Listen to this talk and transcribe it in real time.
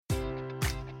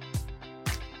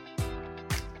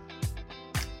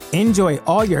Enjoy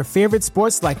all your favorite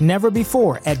sports like never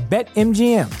before at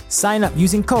BetMGM. Sign up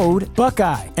using code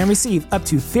Buckeye and receive up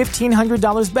to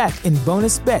 $1,500 back in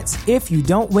bonus bets if you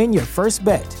don't win your first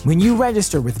bet. When you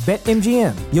register with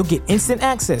BetMGM, you'll get instant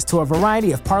access to a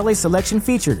variety of parlay selection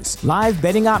features, live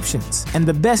betting options, and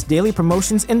the best daily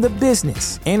promotions in the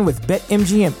business. And with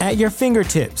BetMGM at your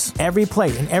fingertips, every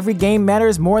play and every game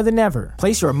matters more than ever.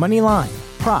 Place your money line,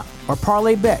 prop, or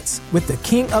parlay bets with the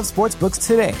king of sportsbooks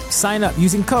today. Sign up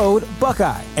using code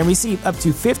Buckeye and receive up to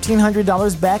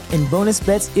 $1,500 back in bonus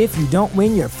bets if you don't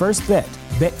win your first bet.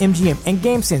 BetMGM and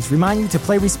GameSense remind you to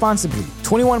play responsibly.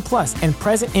 21 plus and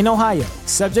present in Ohio,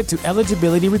 subject to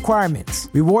eligibility requirements.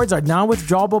 Rewards are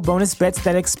non-withdrawable bonus bets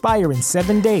that expire in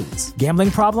 7 days. Gambling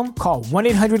problem? Call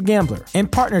 1-800-GAMBLER. In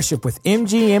partnership with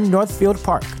MGM Northfield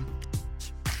Park.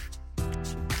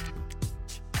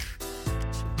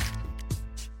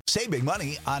 Save big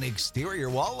money on exterior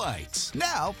wall lights,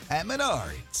 now at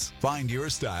Menards. Find your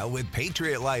style with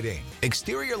Patriot Lighting.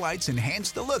 Exterior lights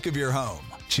enhance the look of your home.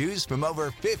 Choose from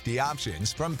over 50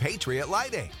 options from Patriot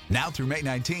Lighting. Now through May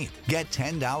 19th, get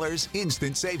 $10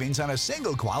 instant savings on a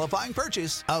single qualifying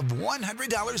purchase of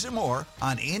 $100 or more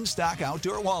on in-stock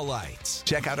outdoor wall lights.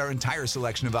 Check out our entire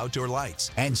selection of outdoor lights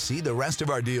and see the rest of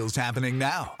our deals happening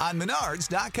now on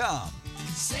Menards.com.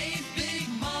 Save big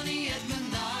money at Menards.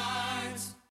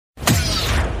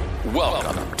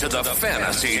 Welcome to the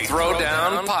Fantasy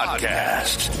Throwdown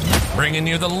Podcast, bringing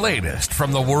you the latest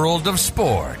from the world of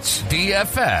sports,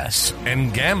 DFS,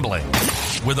 and gambling.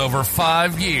 With over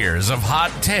 5 years of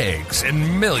hot takes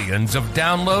and millions of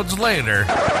downloads later,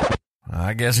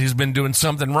 I guess he's been doing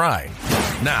something right.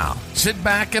 Now, sit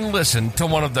back and listen to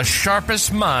one of the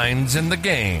sharpest minds in the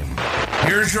game.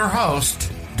 Here's your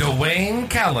host, Dwayne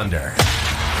Callender.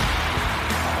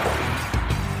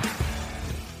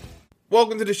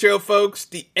 Welcome to the show, folks.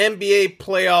 The NBA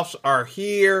playoffs are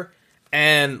here,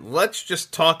 and let's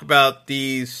just talk about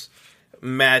these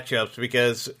matchups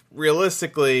because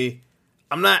realistically,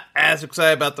 I'm not as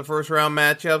excited about the first round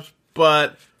matchups,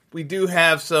 but we do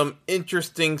have some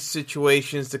interesting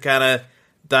situations to kind of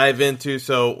dive into.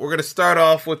 So we're going to start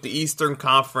off with the Eastern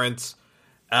Conference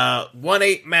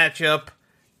 1-8 matchup.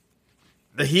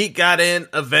 The Heat got in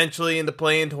eventually in the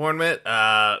play-in tournament.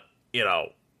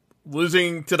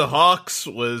 Losing to the Hawks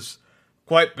was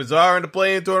quite bizarre in the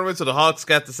play-in tournament, so the Hawks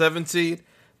got the 7th seed.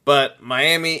 But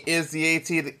Miami is the 8th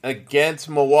seed against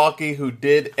Milwaukee, who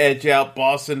did edge out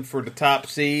Boston for the top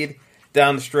seed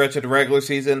down the stretch of the regular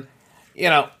season.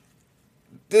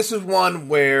 This is one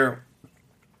where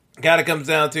it comes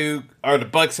down to, are the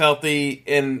Bucks healthy?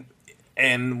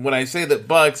 And when I say the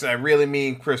Bucks, I really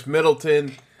mean Chris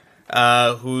Middleton,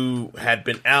 who had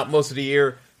been out most of the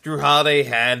year. Drew Holiday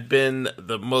had been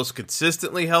the most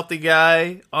consistently healthy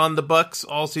guy on the Bucks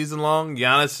all season long.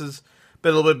 Giannis has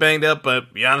been a little bit banged up,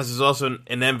 but Giannis is also an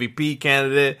MVP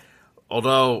candidate.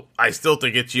 Although I still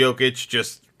think it's Jokic,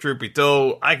 just truth be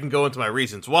told. I can go into my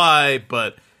reasons why,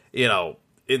 but,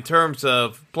 in terms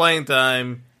of playing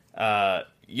time, Giannis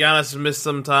has missed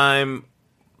some time.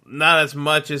 Not as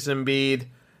much as Embiid,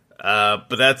 but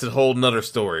that's a whole nother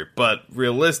story. But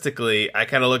realistically, I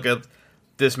kind of look at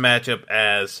this matchup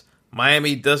as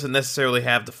Miami doesn't necessarily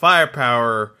have the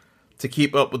firepower to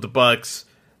keep up with the Bucks.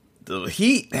 The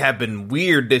Heat have been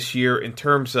weird this year in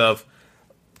terms of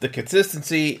the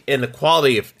consistency and the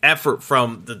quality of effort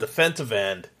from the defensive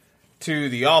end to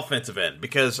the offensive end.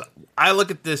 Because I look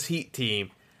at this Heat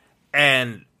team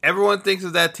and everyone thinks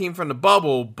of that team from the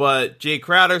bubble, but Jay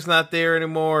Crowder's not there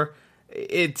anymore.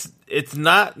 It's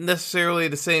not necessarily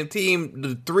the same team.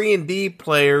 The 3-and-D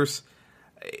players,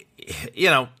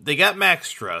 they got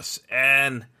Max Struss,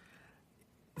 and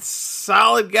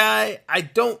solid guy. I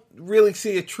don't really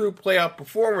see a true playoff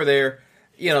performer there.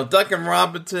 Duncan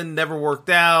Robinson never worked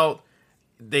out.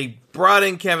 They brought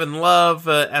in Kevin Love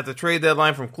at the trade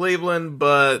deadline from Cleveland,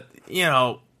 but,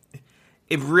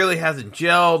 it really hasn't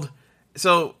gelled.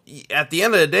 So, at the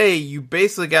end of the day, you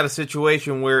basically got a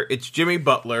situation where it's Jimmy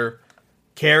Butler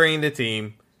carrying the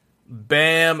team.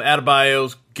 Bam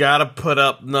Adebayo's got to put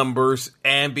up numbers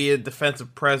and be a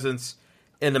defensive presence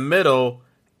in the middle.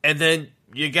 And then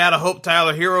you got to hope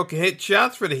Tyler Hero can hit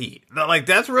shots for the Heat.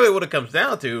 That's really what it comes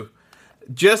down to,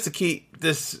 just to keep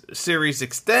this series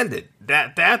extended.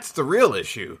 That's the real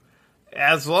issue.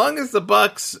 As long as the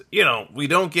Bucks, we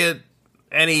don't get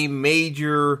any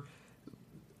major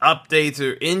updates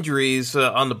or injuries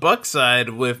on the Bucks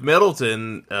side with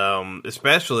Middleton,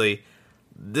 especially,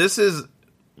 this is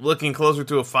looking closer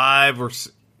to a 5 or,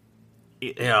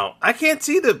 I can't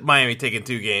see the Miami taking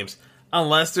 2 games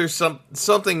unless there's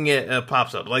something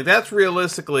pops up. That's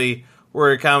realistically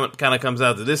where it kind of comes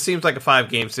out to. This seems like a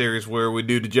 5-game series where we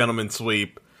do the gentleman's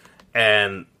sweep,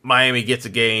 and Miami gets a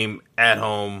game at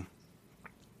home,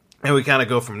 and we kind of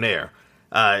go from there.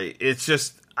 It's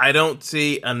just, I don't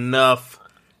see enough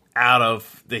out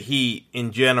of the Heat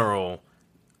in general,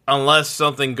 unless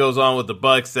something goes on with the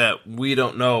Bucks that we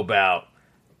don't know about.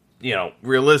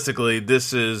 Realistically,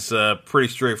 this is a pretty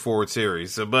straightforward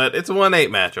series. But it's a 1-8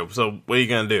 matchup, so what are you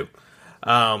going to do?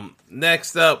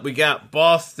 Next up, we got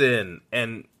Boston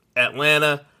and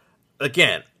Atlanta.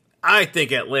 Again, I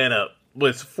think Atlanta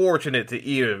was fortunate to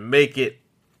even make it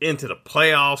into the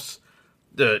playoffs.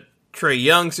 The Trae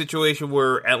Young situation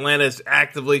where Atlanta is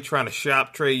actively trying to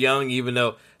shop Trae Young, even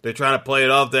though they're trying to play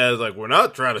it off that as like, we're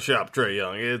not trying to shop Trae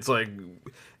Young. It's like,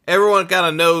 everyone kind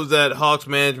of knows that Hawks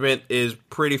management is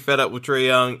pretty fed up with Trae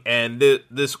Young, and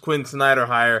this Quinn Snyder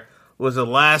hire was a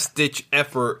last-ditch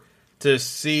effort to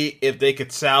see if they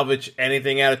could salvage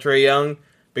anything out of Trae Young,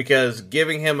 because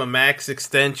giving him a max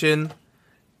extension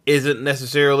isn't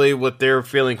necessarily what they're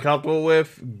feeling comfortable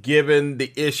with, given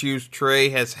the issues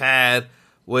Trae has had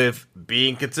with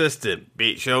being consistent,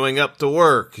 showing up to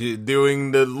work,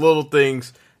 doing the little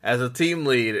things as a team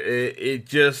lead. It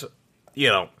just,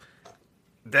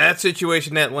 that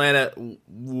situation in Atlanta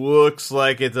looks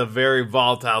like it's a very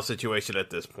volatile situation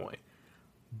at this point.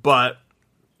 But,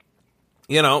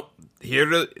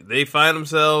 here they find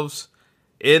themselves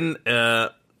in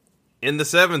the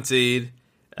 7th seed,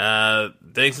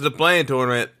 thanks to the play-in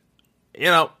tournament.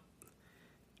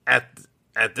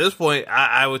 At this point,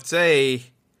 I would say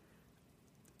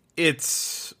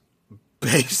it's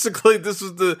basically this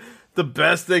is the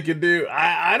best they can do.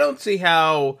 I don't see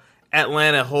how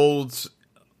Atlanta holds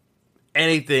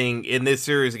anything in this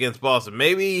series against Boston.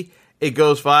 Maybe it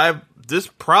goes 5. This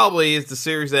probably is the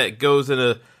series that goes in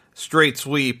a straight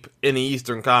sweep in the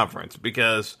Eastern Conference,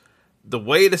 because the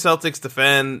way the Celtics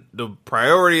defend, the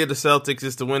priority of the Celtics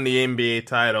is to win the NBA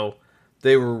title.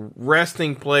 They were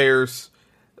resting players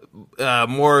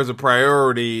more as a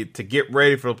priority to get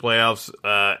ready for the playoffs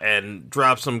and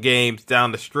drop some games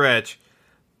down the stretch.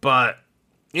 But,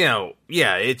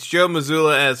 it's Joe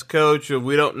Mazzulla as coach.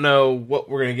 We don't know what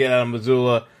we're going to get out of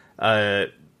Mazzulla,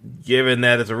 given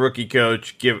that it's a rookie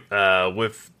coach,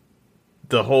 with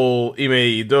the whole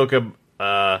Ime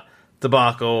Udoka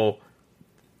debacle.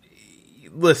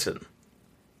 Listen,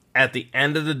 at the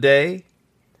end of the day,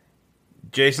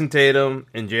 Jason Tatum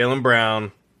and Jaylen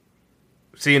Brown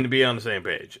seem to be on the same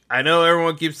page. I know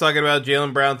everyone keeps talking about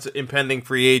Jaylen Brown's impending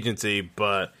free agency,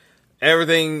 but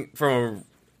everything from an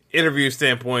interview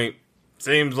standpoint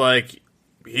seems like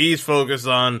he's focused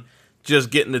on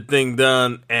just getting the thing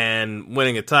done and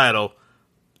winning a title.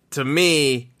 To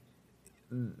me,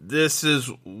 this is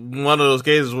one of those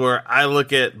cases where I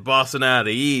look at Boston out of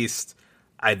the East.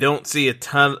 I don't see a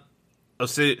ton of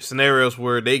scenarios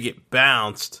where they get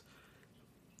bounced.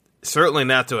 Certainly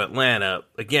not to Atlanta.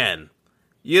 Again,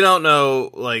 you don't know,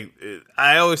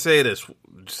 I always say this,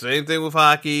 same thing with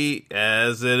hockey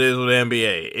as it is with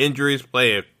NBA. Injuries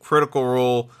play a critical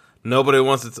role. Nobody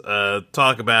wants to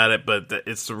talk about it, but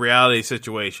it's the reality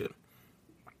situation.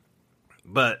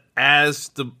 But as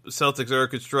the Celtics are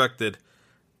constructed,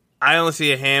 I only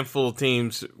see a handful of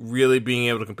teams really being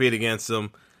able to compete against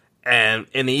them. And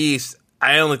in the East,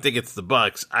 I only think it's the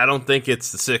Bucks. I don't think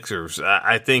it's the Sixers.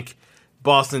 I think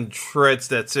Boston shreds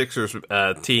that Sixers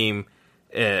team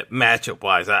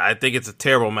matchup-wise. I think it's a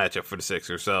terrible matchup for the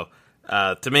Sixers. So,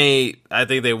 to me, I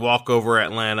think they walk over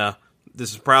Atlanta.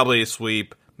 This is probably a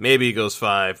sweep. Maybe it goes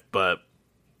 5, but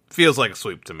feels like a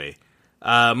sweep to me.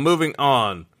 Moving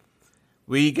on,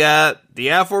 we got the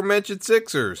aforementioned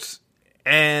Sixers.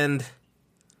 And,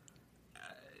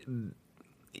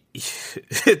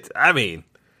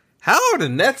 how are the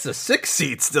Nets a 6th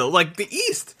seed still? The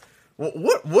East,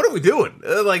 what are we doing?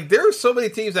 There are so many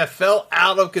teams that fell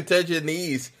out of contention in the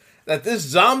East that this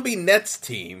zombie Nets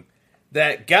team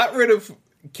that got rid of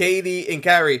KD and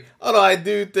Kyrie, although I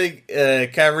do think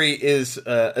Kyrie is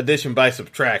addition by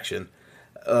subtraction,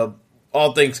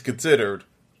 all things considered,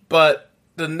 but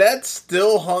the Nets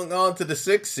still hung on to the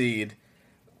 6th seed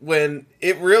when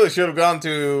it really should have gone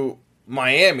to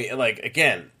Miami.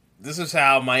 Again, this is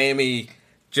how Miami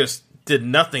just did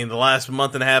nothing the last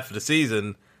month and a half of the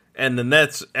season, and the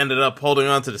Nets ended up holding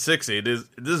on to the 6th seed. This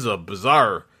is a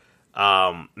bizarre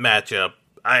matchup.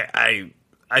 I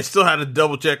still had to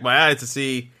double check my eyes to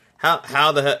see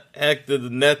how the heck did the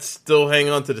Nets still hang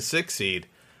on to the 6th seed.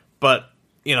 But,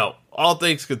 all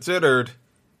things considered,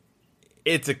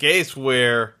 it's a case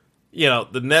where,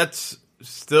 the Nets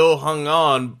still hung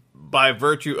on by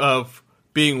virtue of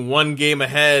being one game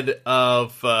ahead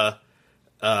of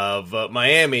of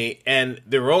Miami, and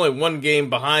they were only one game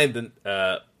behind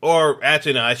the. Or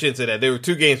actually, no, I shouldn't say that. They were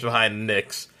 2 games behind the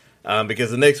Knicks because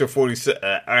the Knicks are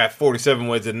at 47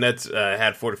 wins, and the Nets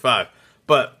had 45.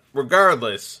 But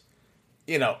regardless,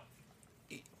 Mikal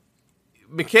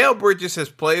Bridges has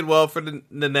played well for the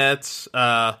Nets.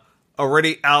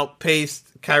 Already outpaced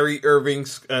Kyrie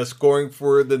Irving's scoring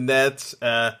for the Nets,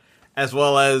 as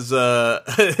well as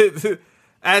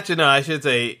actually, no, I should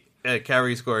say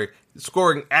Kyrie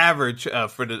scoring average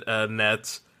for the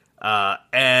Nets,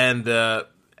 and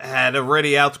had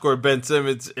already outscored Ben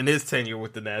Simmons in his tenure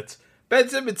with the Nets. Ben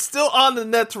Simmons still on the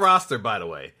Nets roster, by the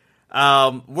way.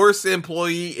 Worst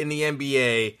employee in the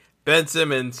NBA. Ben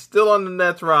Simmons still on the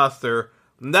Nets roster,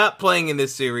 not playing in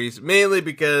this series, mainly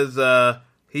because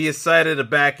he has cited a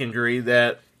back injury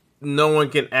that no one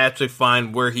can actually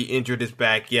find where he injured his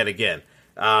back yet again.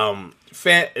 This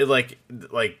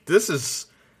is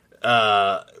one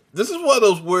of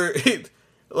those where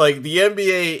like the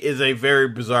NBA is a very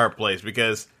bizarre place,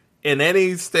 because in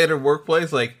any standard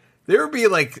workplace, like there would be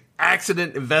like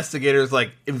accident investigators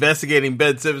like investigating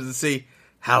Ben Simmons to see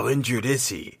how injured is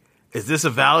he. Is this a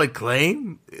valid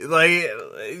claim? Like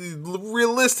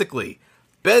realistically,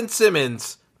 Ben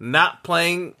Simmons not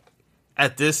playing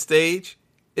at this stage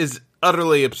is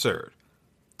utterly absurd.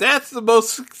 That's the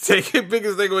biggest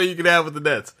takeaway you can have with the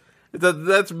Nets. The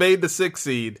Nets made the 6th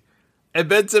seed, and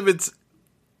Ben Simmons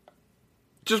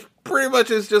just pretty much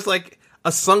is just like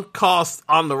a sunk cost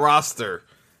on the roster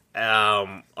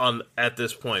at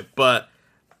this point. But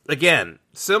again,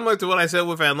 similar to what I said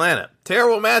with Atlanta,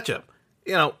 terrible matchup.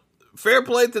 Fair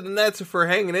play to the Nets for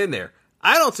hanging in there.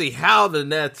 I don't see how the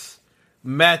Nets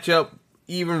match up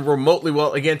even remotely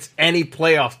well against any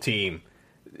playoff team,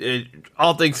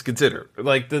 all things considered.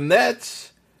 Like, the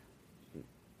Nets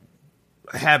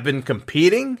have been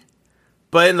competing,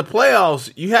 but in the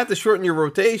playoffs, you have to shorten your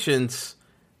rotations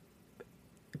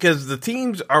because the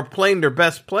teams are playing their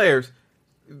best players.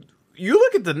 You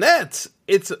look at the Nets,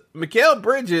 it's Mikal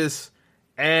Bridges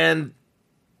and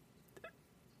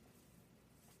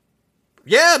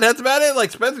yeah, that's about it.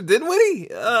 Like Spencer Dinwiddie,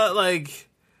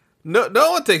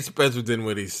 no one takes Spencer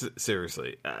Dinwiddie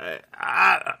seriously.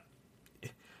 The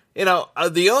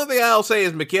only thing I'll say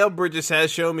is Mikal Bridges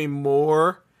has shown me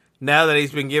more now that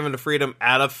he's been given the freedom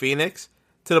out of Phoenix,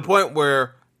 to the point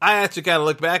where I actually kind of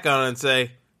look back on it and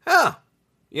say,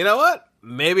 you know what?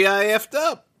 Maybe I effed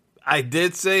up. I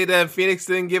did say that Phoenix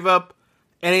didn't give up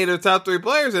any of their top 3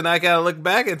 players, and I kind of look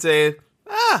back and say,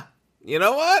 you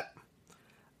know what?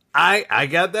 I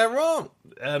got that wrong.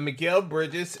 Mikal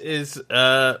Bridges is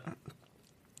a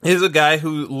guy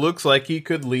who looks like he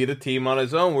could lead a team on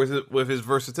his own with his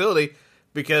versatility,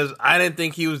 because I didn't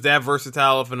think he was that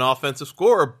versatile of an offensive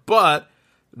scorer. But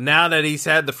now that he's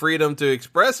had the freedom to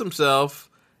express himself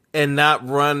and not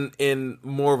run in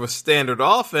more of a standard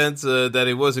offense that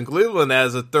he was in Cleveland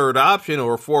as a 3rd option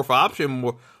or 4th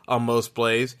option on most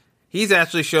plays, he's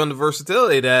actually shown the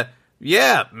versatility that,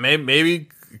 maybe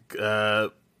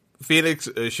Phoenix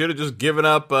should have just given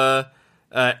up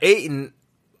Ayton.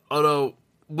 Although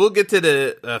we'll get to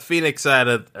the Phoenix side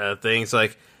of things.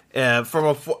 Like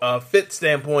from a fit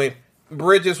standpoint,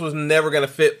 Bridges was never going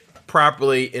to fit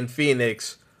properly in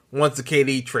Phoenix once the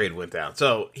KD trade went down.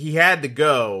 So he had to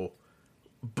go.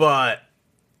 But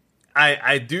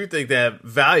I do think that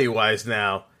value-wise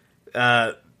now,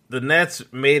 the Nets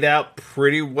made out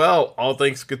pretty well, all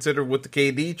things considered, with the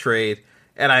KD trade.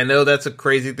 And I know that's a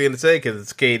crazy thing to say because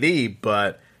it's KD,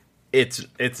 but I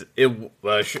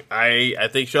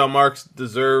think Sean Marks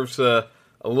deserves a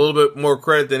little bit more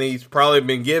credit than he's probably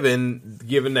been given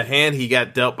the hand he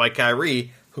got dealt by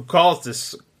Kyrie, who calls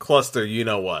this cluster you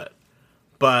know what.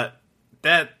 But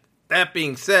that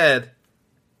being said,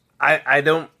 I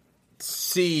don't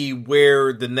see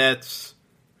where the Nets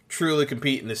truly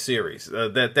compete in the series.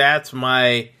 That's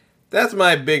my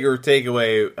bigger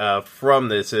takeaway from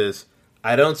this is,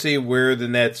 I don't see where the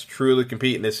Nets truly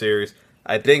compete in this series.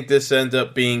 I think this ends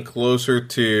up being closer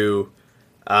to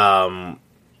a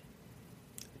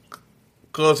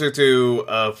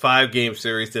 5-game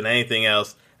series than anything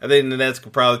else. I think the Nets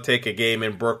could probably take a game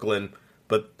in Brooklyn,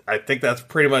 but I think that's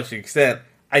pretty much the extent.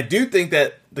 I do think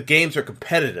that the games are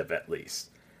competitive, at least,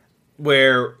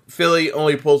 where Philly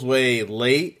only pulls away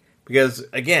late because,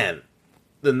 again,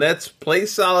 the Nets play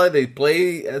solid. They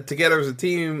play together as a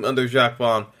team under Jacques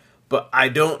Vaughn. But I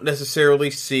don't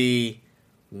necessarily see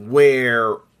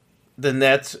where the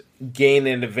Nets gain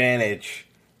an advantage,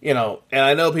 and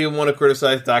I know people want to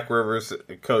criticize Doc Rivers'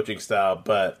 coaching style,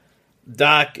 but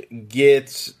Doc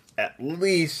gets at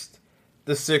least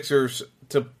the Sixers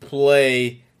to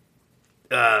play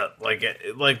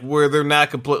like where they're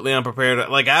not completely unprepared.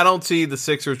 Like, I don't see the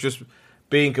Sixers just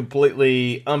being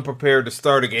completely unprepared to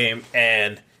start a game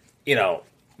and,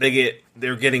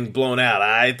 they're getting blown out.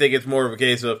 I think it's more of a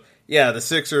case of, the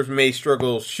Sixers may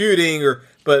struggle shooting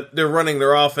but they're running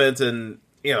their offense and,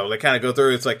 they kind of go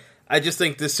through. It's like, I just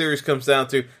think this series comes down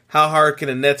to how hard can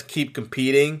the Nets keep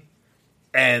competing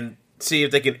and see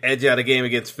if they can edge out a game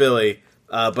against Philly.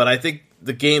 But I think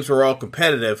the games were all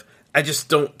competitive. I just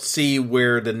don't see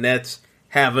where the Nets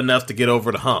have enough to get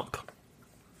over the hump.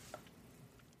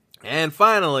 And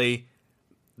finally,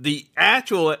 the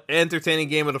actual entertaining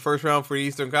game of the first round for the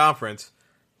Eastern Conference,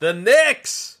 the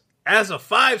Knicks as a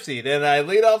 5 seed. And I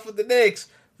lead off with the Knicks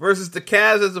versus the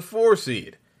Cavs as a 4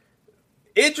 seed.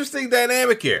 Interesting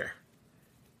dynamic here.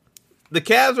 The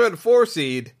Cavs are at a 4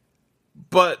 seed,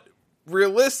 but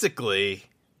realistically,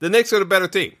 the Knicks are the better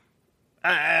team.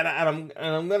 And I'm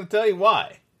going to tell you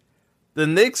why. The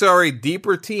Knicks are a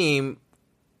deeper team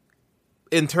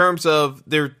in terms of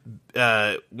their,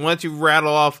 once you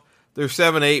rattle off their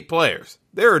 7 to 8 players.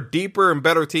 They're a deeper and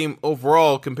better team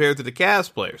overall compared to the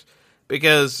Cavs players.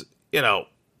 Because, the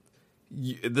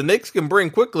Knicks can bring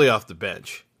quickly off the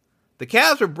bench. The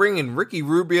Cavs are bringing Ricky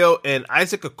Rubio and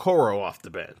Isaac Okoro off the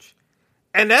bench.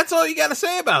 And that's all you got to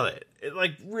say about it.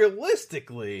 Like,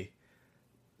 realistically,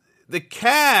 the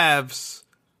Cavs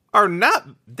are not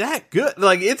that good.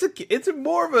 Like, it's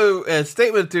more of a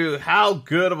statement to how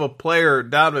good of a player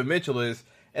Donovan Mitchell is,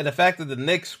 and the fact that the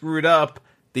Knicks screwed up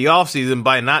the offseason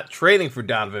by not trading for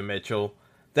Donovan Mitchell,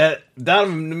 that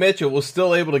Donovan Mitchell was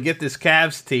still able to get this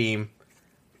Cavs team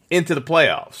into the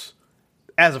playoffs,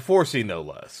 as a 4 seed no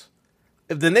less.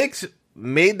 If the Knicks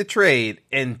made the trade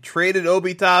and traded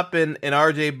Obi Toppin and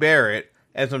RJ Barrett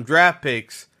and some draft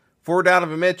picks for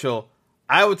Donovan Mitchell,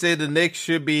 I would say the Knicks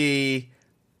should be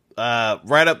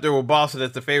right up there with Boston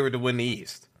as the favorite to win the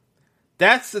East.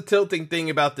 That's the tilting thing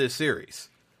about this series.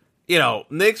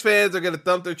 Knicks fans are going to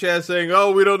thump their chest saying,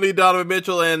 oh, we don't need Donovan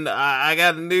Mitchell, and I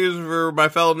got news for my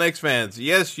fellow Knicks fans.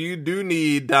 Yes, you do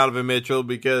need Donovan Mitchell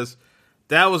because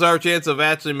that was our chance of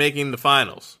actually making the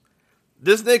finals.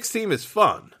 This Knicks team is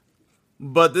fun,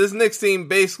 but this Knicks team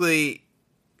basically,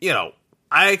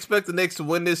 I expect the Knicks to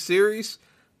win this series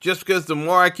just because the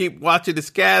more I keep watching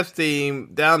this Cavs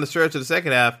team down the stretch of the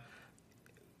second half,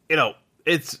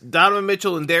 it's Donovan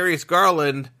Mitchell and Darius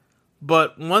Garland,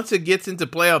 but once it gets into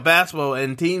playoff basketball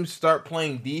and teams start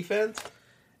playing defense,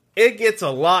 it gets a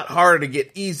lot harder to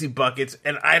get easy buckets,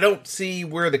 and I don't see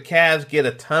where the Cavs get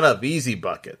a ton of easy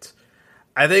buckets.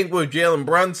 I think with Jalen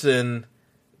Brunson,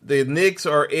 the Knicks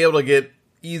are able to get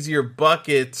easier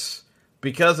buckets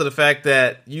because of the fact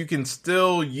that you can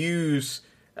still use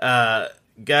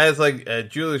guys like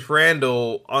Julius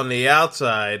Randle on the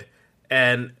outside.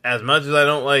 And as much as I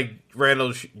don't like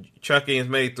Randle chucking as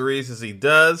many threes as he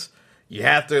does, you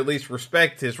have to at least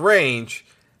respect his range,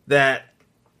 that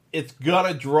it's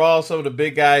going to draw some of the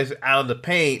big guys out of the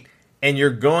paint, and you're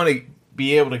going to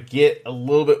be able to get a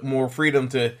little bit more freedom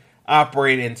to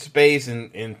operate in space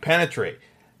and penetrate.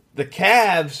 The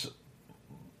Cavs,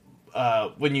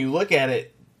 when you look at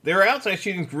it, their outside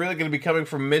shooting is really going to be coming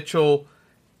from Mitchell,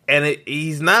 and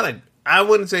he's not I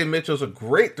wouldn't say Mitchell's a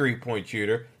great three-point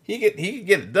shooter. He could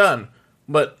get it done,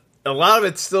 but a lot of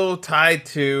it's still tied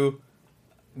to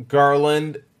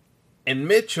Garland and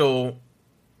Mitchell,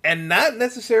 and not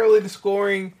necessarily the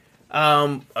scoring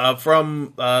from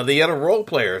the other role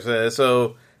players.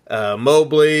 So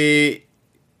Mobley,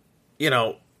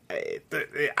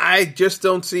 I just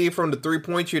don't see from the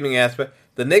three-point shooting aspect.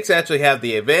 The Knicks actually have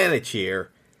the advantage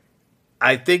here.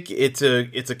 I think it's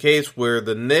a case where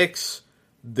the Knicks,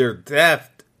 their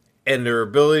depth and their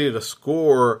ability to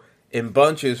score in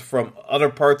bunches from other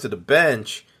parts of the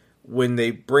bench, when they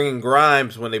bring in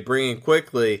Grimes, when they bring in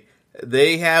quickly,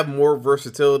 they have more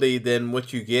versatility than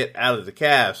what you get out of the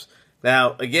Cavs.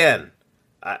 Now, again,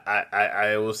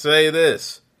 I will say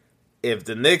this. If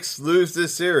the Knicks lose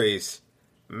this series,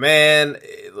 man,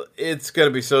 it's going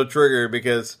to be so triggered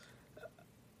because,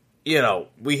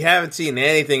 we haven't seen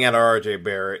anything out of RJ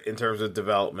Barrett in terms of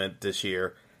development this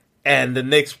year, and the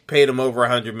Knicks paid him over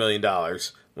 $100 million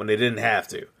when they didn't have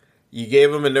to. You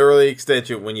gave him an early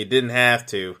extension when you didn't have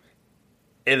to,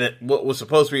 and what was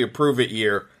supposed to be a prove-it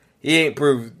year, he ain't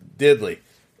proved diddly.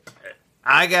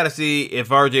 I got to see if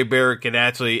RJ Barrett can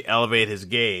actually elevate his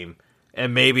game,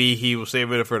 and maybe he will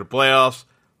save it for the playoffs,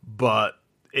 but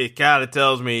it kind of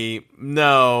tells me,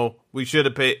 no, we should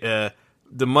have paid,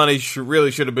 the money really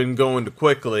should have been going to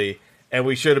quickly, and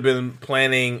we should have been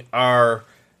planning our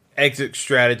exit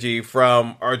strategy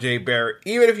from RJ Barrett.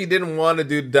 Even if you didn't want to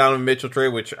do the Donovan Mitchell trade,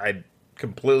 which I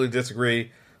completely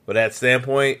disagree with that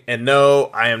standpoint. And no,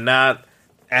 I am not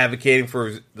advocating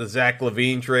for the Zach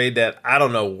LaVine trade that I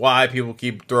don't know why people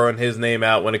keep throwing his name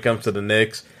out when it comes to the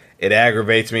Knicks. It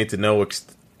aggravates me to no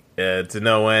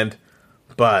end.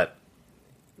 But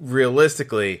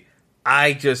realistically,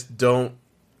 I just don't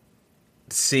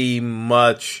see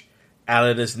much out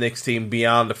of this Knicks team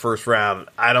beyond the first round.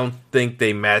 I don't think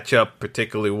they match up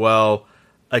particularly well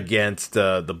against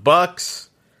the Bucks.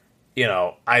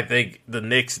 I think the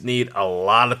Knicks need a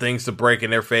lot of things to break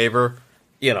in their favor.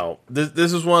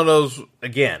 This is one of those,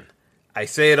 again, I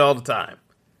say it all the time.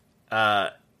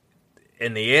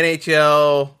 In the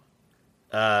NHL,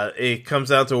 it comes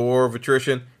down to a war of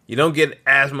attrition. You don't get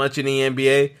as much in the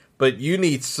NBA, but you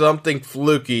need something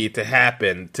fluky to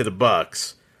happen to the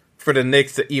Bucks for the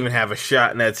Knicks to even have a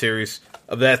shot in that series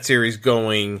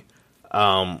going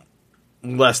more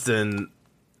than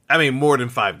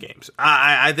 5 games.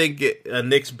 I think a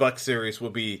Knicks-Bucks series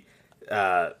would be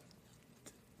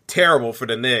terrible for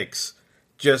the Knicks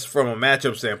just from a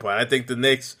matchup standpoint. I think the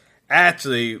Knicks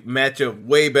actually match up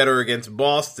way better against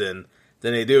Boston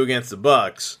than they do against the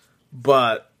Bucks.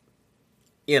 But,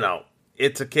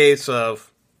 it's a case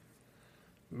of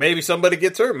maybe somebody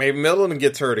gets hurt. Maybe Middleton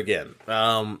gets hurt again.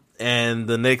 And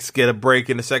the Knicks get a break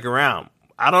in the second round.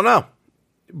 I don't know.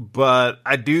 But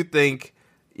I do think,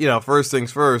 first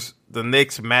things first, the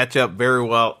Knicks match up very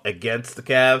well against the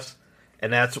Cavs.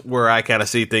 And that's where I kind of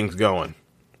see things going.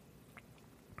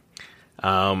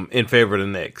 In favor of the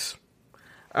Knicks.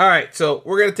 All right, so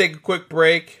we're going to take a quick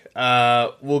break.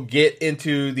 We'll get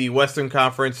into the Western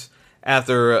Conference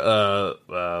after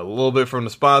a little bit from the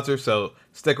sponsor, so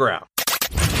stick around.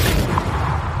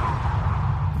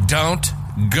 Don't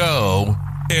go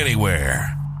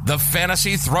anywhere. The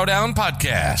Fantasy Throwdown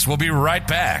Podcast will be right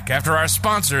back after our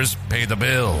sponsors pay the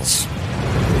bills.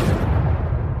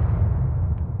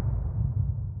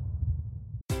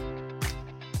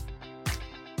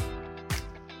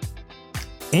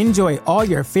 Enjoy all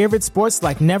your favorite sports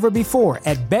like never before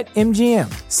at BetMGM.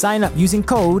 Sign up using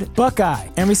code Buckeye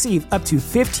and receive up to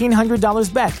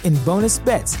 $1,500 back in bonus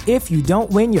bets if you don't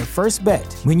win your first bet.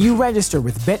 When you register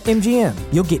with BetMGM,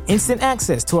 you'll get instant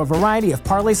access to a variety of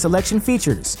parlay selection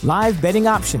features, live betting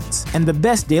options, and the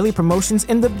best daily promotions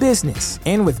in the business.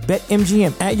 And with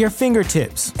BetMGM at your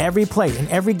fingertips, every play and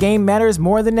every game matters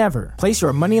more than ever. Place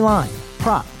your money line,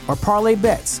 prop, or parlay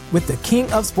bets with the king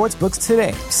of sportsbooks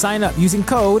today. Sign up using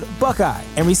code Buckeye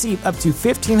and receive up to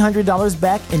 $1,500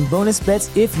 back in bonus bets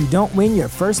if you don't win your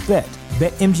first bet.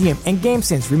 BetMGM and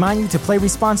GameSense remind you to play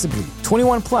responsibly.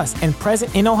 21 plus and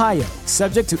present in Ohio,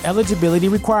 subject to eligibility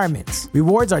requirements.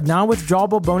 Rewards are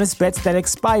non-withdrawable bonus bets that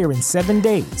expire in 7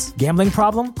 days. Gambling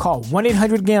problem? Call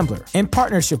 1-800-GAMBLER. In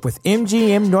partnership with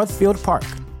MGM Northfield Park.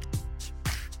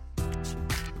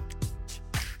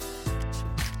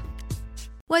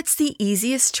 What's the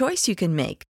easiest choice you can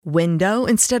make? Window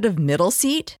instead of middle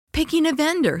seat? Picking a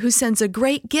vendor who sends a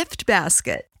great gift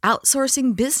basket?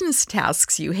 Outsourcing business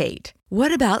tasks you hate?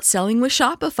 What about selling with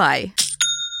Shopify?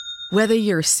 Whether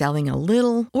you're selling a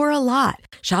little or a lot,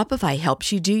 Shopify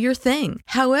helps you do your thing,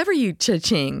 however you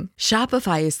cha-ching.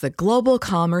 Shopify is the global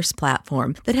commerce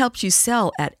platform that helps you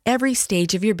sell at every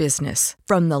stage of your business.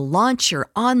 From the launch your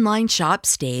online shop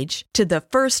stage to the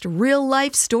first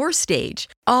real-life store stage,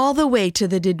 all the way to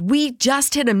the did we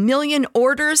just hit 1 million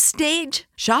orders stage.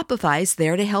 Shopify's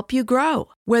there to help you grow.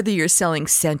 Whether you're selling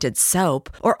scented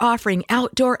soap or offering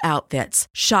outdoor outfits,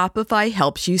 Shopify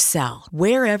helps you sell.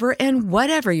 Wherever and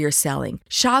whatever you're selling,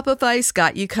 Shopify's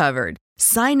got you covered.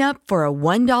 Sign up for a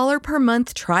 $1 per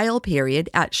month trial period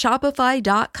at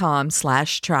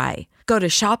shopify.com/try. Go to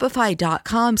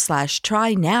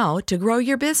shopify.com/try now to grow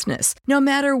your business, no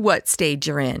matter what stage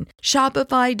you're in.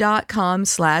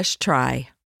 Shopify.com/try.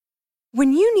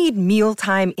 When you need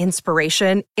mealtime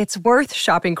inspiration, it's worth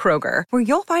shopping Kroger, where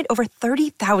you'll find over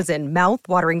 30,000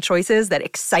 mouth-watering choices that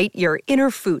excite your inner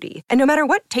foodie. And no matter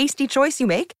what tasty choice you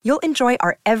make, you'll enjoy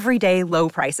our everyday low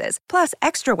prices, plus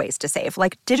extra ways to save,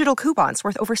 like digital coupons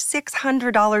worth over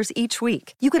 $600 each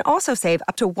week. You can also save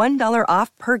up to $1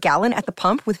 off per gallon at the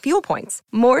pump with fuel points.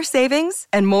 More savings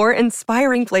and more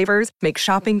inspiring flavors make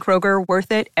shopping Kroger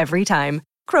worth it every time.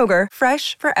 Kroger,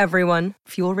 fresh for everyone.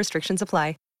 Fuel restrictions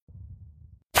apply.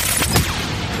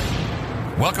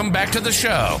 Welcome back to the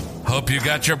show. Hope you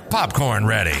got your popcorn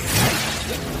ready.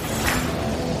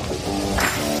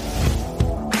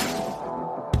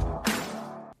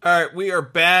 All right, we are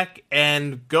back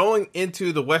and going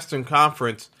into the Western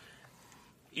Conference.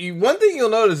 One thing you'll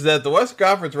notice is that the Western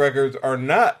Conference records are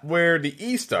not where the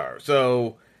East are.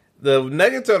 So the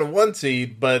Nuggets are the 1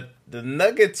 seed, but the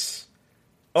Nuggets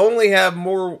only have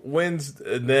more wins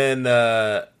than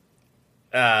the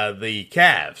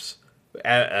Cavs.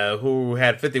 who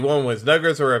had 51 wins.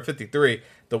 Nuggets are at 53.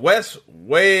 The West,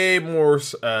 way more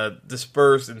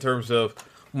dispersed in terms of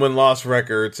win-loss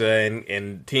records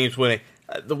and teams winning.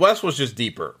 The West was just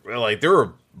deeper. Like, there were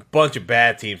a bunch of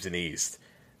bad teams in the East.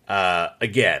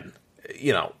 Again,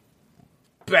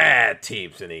 bad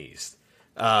teams in the East.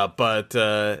 But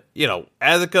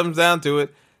as it comes down to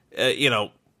it,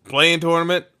 playing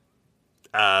tournament,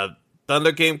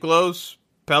 Thunder came close.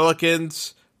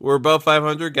 Pelicans were above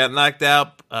 500, got knocked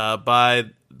out by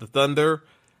the Thunder.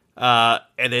 And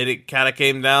then it kind of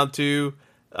came down to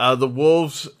the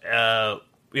Wolves,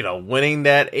 winning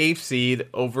that 8th seed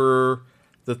over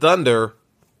the Thunder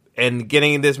and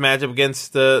getting in this matchup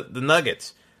against the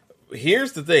Nuggets.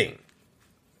 Here's the thing.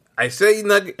 I say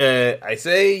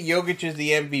Jokic is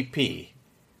the MVP,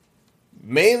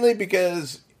 mainly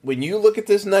because when you look at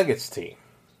this Nuggets team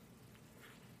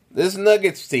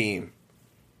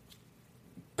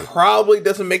probably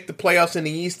doesn't make the playoffs in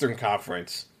the Eastern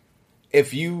Conference.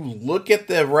 If you look at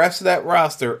the rest of that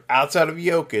roster outside of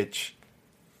Jokic,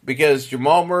 because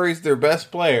Jamal Murray's their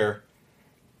best player,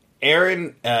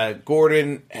 Aaron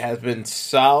Gordon has been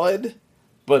solid,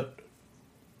 but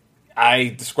I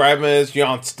describe him as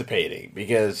constipating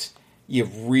because you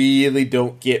really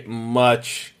don't get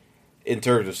much in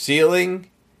terms of ceiling,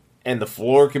 and the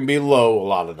floor can be low a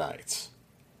lot of nights.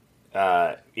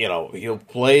 He'll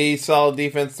play solid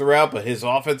defense throughout, but his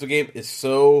offensive game is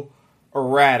so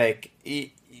erratic.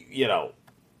 He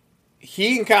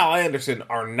and Kyle Anderson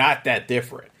are not that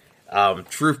different.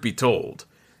 Truth be told,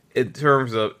 in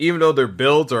terms of, even though their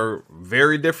builds are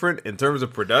very different in terms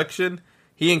of production,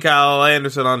 he and Kyle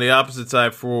Anderson on the opposite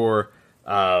side for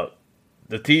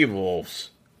the T-Wolves,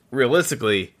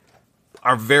 realistically,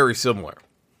 are very similar.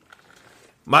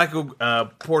 Michael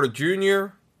Porter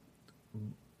Jr.,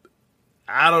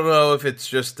 I don't know if it's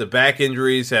just the back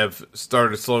injuries have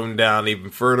started slowing down even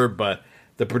further, but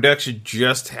the production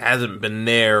just hasn't been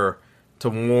there to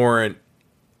warrant.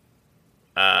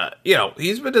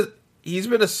 He's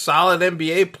been a solid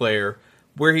NBA player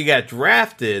where he got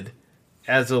drafted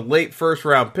as a late first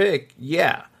round pick.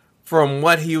 Yeah, from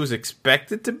what he was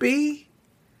expected to be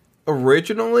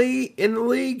originally in the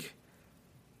league.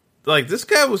 Like, this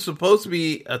guy was supposed to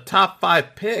be a top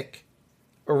 5 pick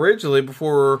originally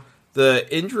before the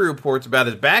injury reports about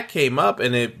his back came up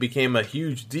and it became a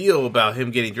huge deal about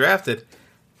him getting drafted.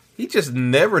 He just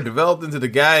never developed into the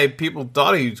guy people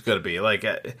thought he was going to be. Like,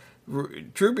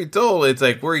 truth be told, it's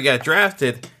like where he got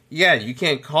drafted, yeah, you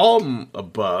can't call him a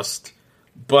bust,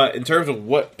 but in terms of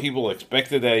what people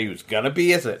expected that he was going to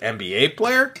be as an NBA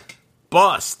player,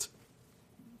 bust.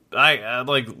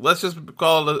 Let's just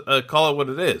call it what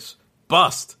it is.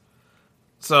 Bust.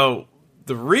 So,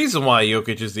 the reason why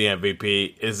Jokic is the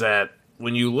MVP is that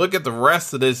when you look at the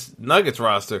rest of this Nuggets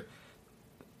roster,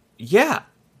 yeah,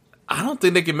 I don't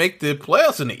think they can make the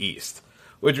playoffs in the East,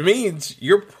 which means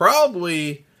you're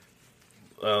probably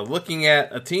looking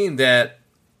at a team that,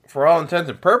 for all intents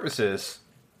and purposes,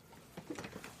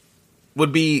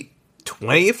 would be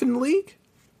 20th in the league.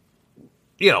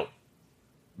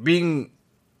 Being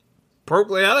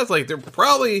perfectly honest, like, they're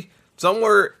probably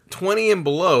somewhere 20 and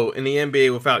below in the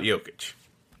NBA without Jokic.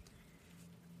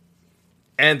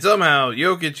 And somehow,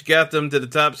 Jokic got them to the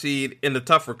top seed in the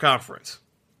tougher conference.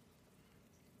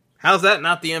 How's that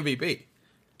not the MVP?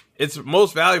 It's the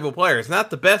most valuable player. It's not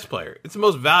the best player. It's the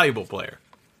most valuable player.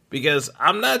 Because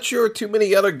I'm not sure too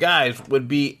many other guys would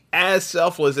be as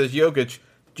selfless as Jokic,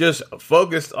 just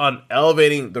focused on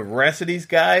elevating the rest of these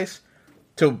guys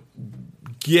to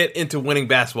get into winning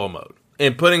basketball mode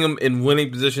and putting them in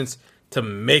winning positions to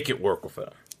make it work with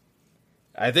them.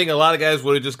 I think a lot of guys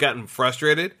would have just gotten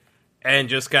frustrated and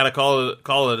just kind of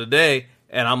call it a day.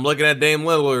 And I'm looking at Dame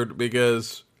Lillard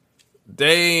because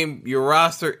Dame, your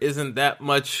roster isn't that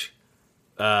much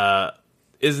worse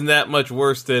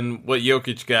than what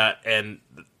Jokic got, and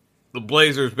the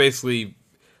Blazers basically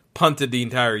punted the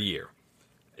entire year.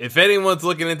 If anyone's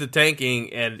looking into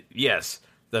tanking, and yes,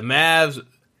 the Mavs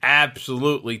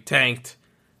absolutely tanked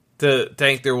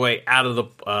their way out of the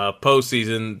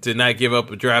postseason to not give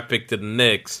up a draft pick to the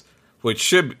Knicks, which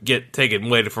should get taken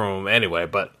away from them anyway,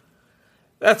 but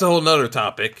that's a whole nother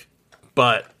topic.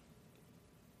 But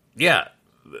yeah,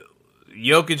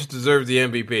 Jokic deserves the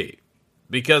MVP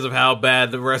because of how bad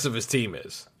the rest of his team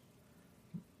is.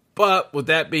 But with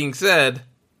that being said,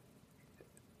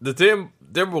 the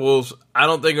Timberwolves, I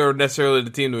don't think, are necessarily the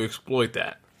team to exploit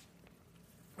that.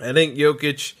 I think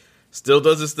Jokic still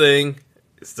does his thing,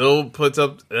 still puts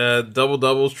up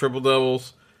double-doubles,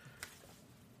 triple-doubles.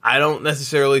 I don't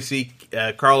necessarily see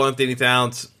Karl Anthony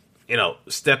Towns,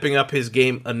 stepping up his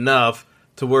game enough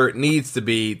to where it needs to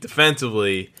be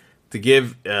defensively to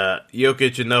give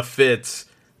Jokic enough fits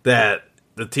that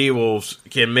the T-Wolves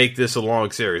can make this a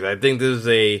long series. I think this is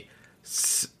a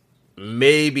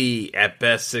maybe at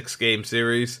best 6-game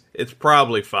series. It's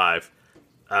probably 5.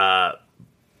 But,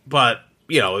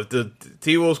 if the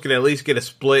T-Wolves can at least get a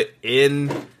split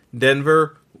in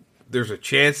Denver, there's a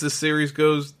chance this series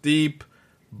goes deep.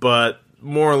 But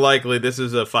more likely, this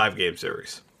is a 5-game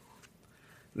series.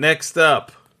 Next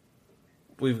up,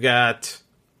 we've got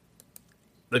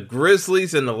the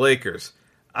Grizzlies and the Lakers.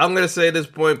 I'm going to say this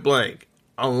point blank.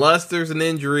 Unless there's an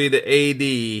injury to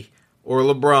AD or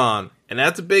LeBron, and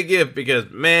that's a big if because,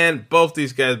 man, both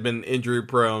these guys have been injury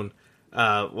prone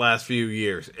last few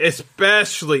years,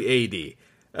 especially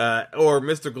AD, or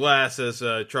Mr. Glass, as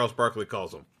Charles Barkley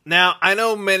calls him. Now, I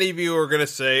know many of you are going to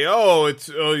say,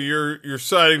 you're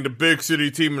citing the big city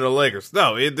team in the Lakers.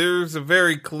 No, there's a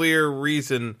very clear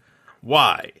reason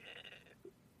why.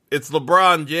 It's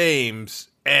LeBron James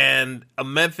and a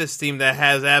Memphis team that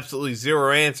has absolutely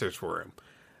zero answers for him.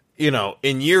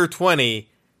 In year 20,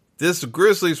 this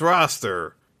Grizzlies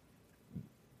roster,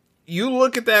 you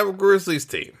look at that Grizzlies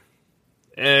team,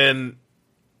 and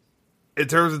in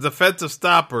terms of defensive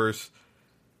stoppers,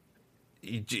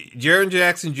 Jaren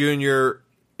Jackson Jr.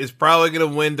 is probably going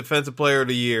to win Defensive Player of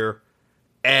the Year,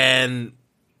 and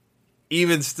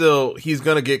even still, he's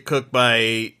going to get cooked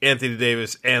by Anthony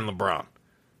Davis and LeBron.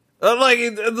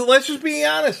 Let's just be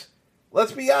honest.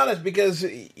 Let's be honest, because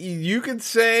you could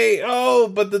say,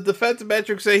 but the defensive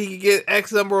metrics say he could get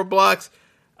X number of blocks.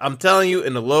 I'm telling you,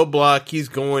 in the low block, he's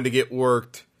going to get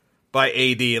worked by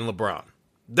AD and LeBron.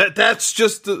 That's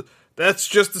just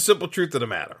the simple truth of the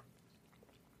matter.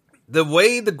 The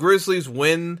way the Grizzlies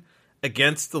win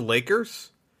against the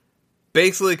Lakers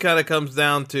basically kind of comes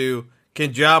down to,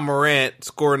 can Ja Morant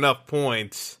score enough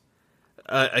points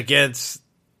against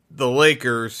the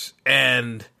Lakers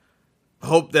and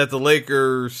hope that the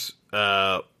Lakers,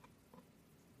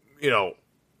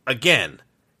 again,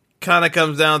 kind of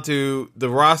comes down to the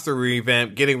roster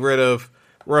revamp, getting rid of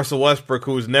Russell Westbrook,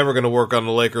 who is never going to work on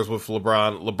the Lakers with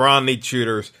LeBron. LeBron needs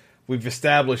shooters. We've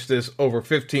established this over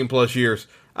 15 plus years.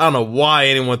 I don't know why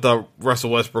anyone thought Russell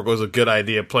Westbrook was a good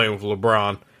idea playing with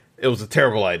LeBron. It was a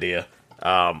terrible idea.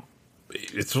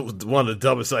 It's one of the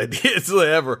dumbest ideas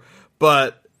ever.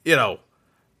 But,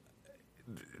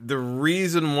 the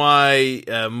reason why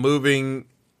moving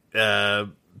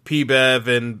P-Bev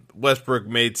and Westbrook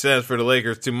made sense for the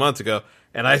Lakers 2 months ago,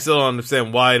 and I still don't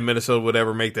understand why Minnesota would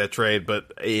ever make that trade,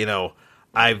 but,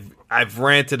 I've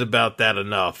ranted about that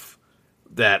enough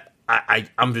that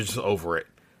I'm just over it.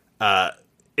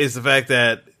 Is the fact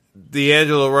that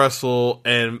D'Angelo Russell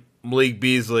and Malik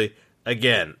Beasley,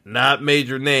 again, not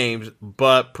major names,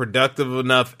 but productive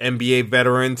enough NBA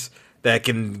veterans that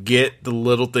can get the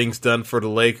little things done for the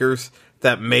Lakers,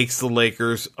 that makes the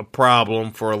Lakers a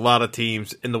problem for a lot of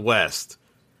teams in the West.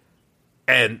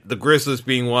 And the Grizzlies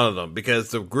being one of them, because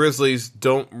the Grizzlies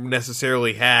don't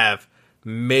necessarily have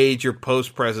major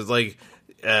post presence. Like,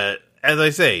 as I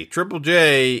say, Triple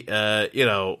J,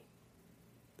 Jaren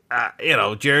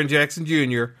Jackson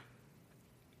Jr.,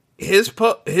 his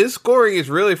scoring is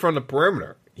really from the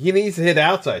perimeter. He needs to hit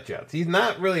outside shots. He's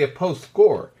not really a post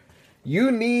scorer.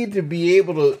 You need to be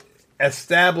able to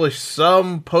establish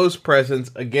some post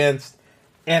presence against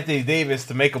Anthony Davis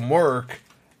to make him work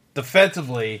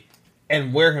defensively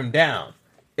and wear him down.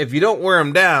 If you don't wear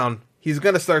him down, he's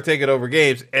going to start taking over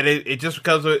games, and it just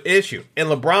becomes an issue. And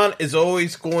LeBron is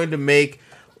always going to make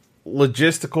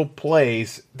logistical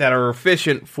plays that are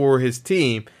efficient for his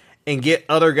team and get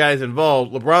other guys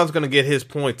involved. LeBron's going to get his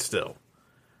points still.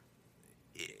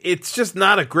 It's just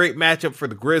not a great matchup for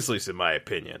the Grizzlies, in my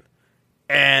opinion.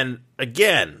 And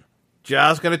again,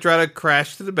 Ja's going to try to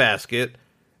crash to the basket,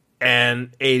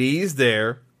 and AD's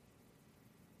there.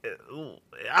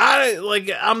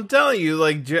 I'm telling you,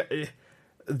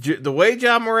 the way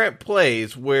Ja Morant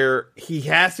plays, where he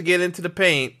has to get into the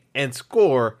paint and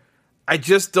score, I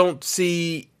just don't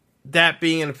see that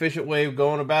being an efficient way of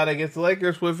going about it against the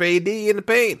Lakers with AD in the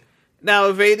paint. Now,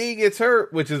 if AD gets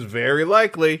hurt, which is very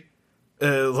likely,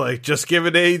 just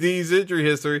given AD's injury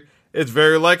history, it's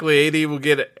very likely AD will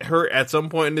get hurt at some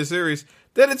point in the series.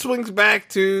 Then it swings back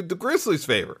to the Grizzlies'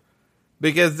 favor.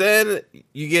 Because then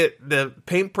you get the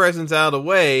paint presence out of the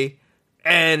way,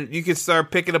 and you can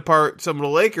start picking apart some of the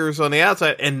Lakers on the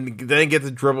outside and then get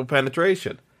the dribble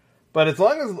penetration. But as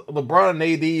long as LeBron and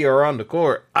AD are on the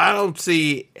court, I don't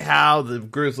see how the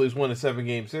Grizzlies win a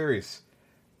 7-game series,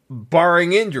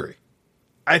 barring injury.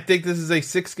 I think this is a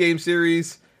 6-game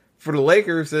series for the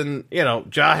Lakers, and,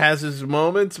 Ja has his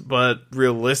moments, but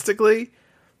realistically,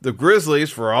 the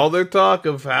Grizzlies, for all their talk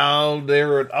of how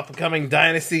they're an up-and-coming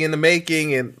dynasty in the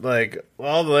making and, like,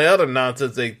 all the other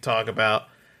nonsense they talk about,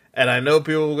 and I know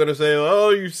people are going to say, oh,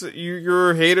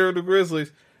 you're a hater of the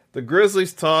Grizzlies. The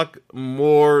Grizzlies talk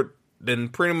more than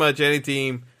pretty much any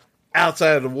team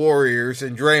outside of the Warriors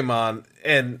and Draymond.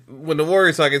 And when the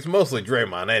Warriors talk, it's mostly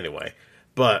Draymond anyway.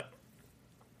 But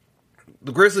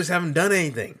the Grizzlies haven't done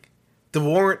anything to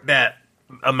warrant that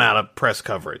amount of press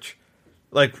coverage.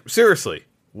 Like, seriously,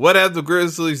 what have the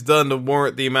Grizzlies done to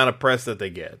warrant the amount of press that they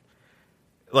get?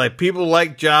 Like, people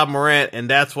like Ja Morant, and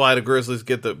that's why the Grizzlies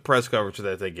get the press coverage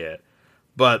that they get.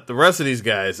 But the rest of these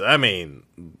guys, I mean,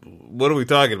 what are we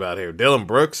talking about here? Dylan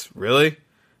Brooks? Really?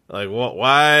 Like,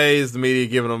 why is the media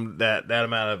giving them that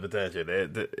amount of attention?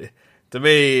 To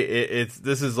me,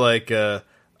 this is like a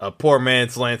poor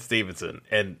man's Lance Stevenson.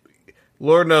 And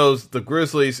Lord knows the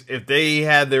Grizzlies, if they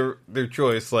had their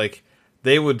choice, like,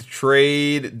 they would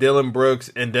trade Dylan Brooks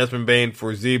and Desmond Bane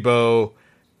for Zebo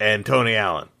and Tony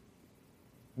Allen.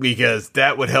 Because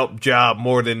that would help Ja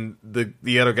more than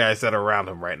the other guys that are around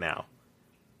him right now.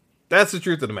 That's the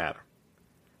truth of the matter.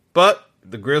 But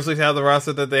the Grizzlies have the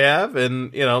roster that they have,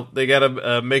 and, you know, they got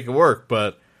to make it work.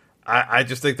 But I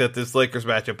just think that this Lakers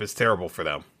matchup is terrible for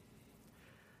them.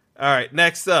 All right,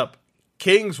 next up,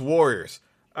 Kings-Warriors.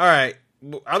 All right,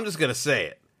 I'm just going to say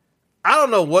it. I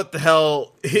don't know what the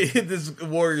hell this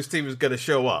Warriors team is going to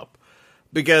show up.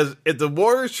 Because if the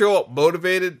Warriors show up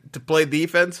motivated to play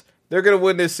defense, they're going to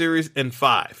win this series in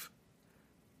 5.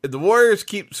 If the Warriors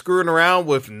keep screwing around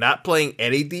with not playing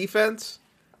any defense,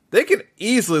 they could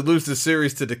easily lose the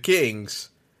series to the Kings,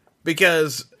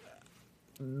 because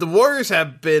the Warriors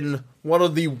have been one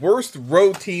of the worst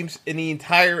road teams in the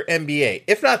entire NBA,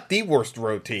 if not the worst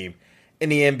road team in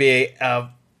the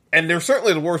NBA, and they're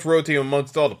certainly the worst road team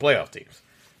amongst all the playoff teams.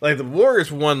 Like, the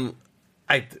Warriors won,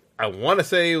 I want to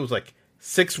say it was like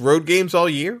 6 road games all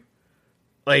year.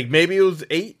 Like, maybe it was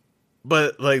 8,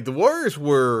 but, like, the Warriors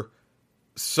were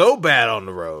so bad on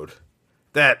the road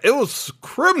that it was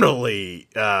criminally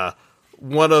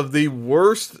one of the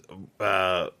worst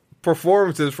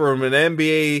performances from an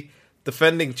NBA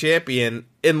defending champion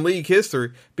in league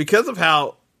history because of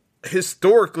how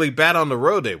historically bad on the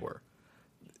road they were.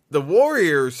 The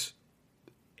Warriors,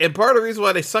 and part of the reason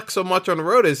why they suck so much on the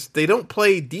road is they don't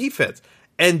play defense.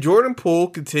 And Jordan Poole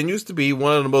continues to be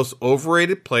one of the most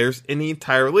overrated players in the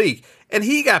entire league. And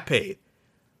he got paid.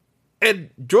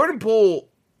 And Jordan Poole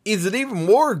is an even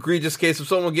more egregious case of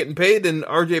someone getting paid than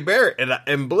RJ Barrett.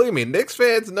 And believe me, Knicks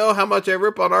fans know how much I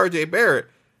rip on RJ Barrett.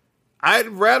 I'd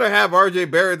rather have RJ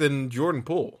Barrett than Jordan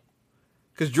Poole.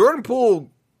 Because Jordan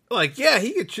Poole, like, yeah,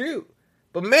 he could shoot.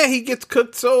 But, man, he gets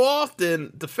cooked so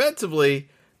often defensively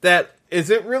that is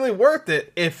it really worth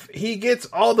it if he gets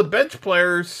all the bench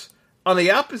players on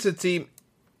the opposite team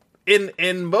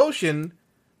in motion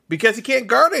because he can't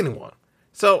guard anyone.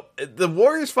 So the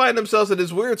Warriors find themselves in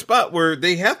this weird spot where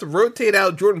they have to rotate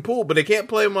out Jordan Poole, but they can't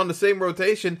play him on the same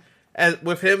rotation as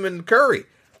with him and Curry.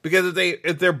 Because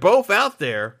if they're both out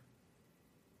there,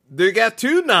 they got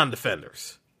 2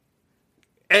 non-defenders.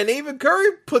 And even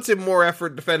Curry puts in more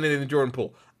effort defending than Jordan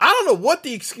Poole. I don't know what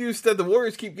the excuse that the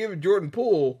Warriors keep giving Jordan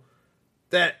Poole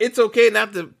that it's okay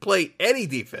not to play any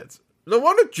defense. No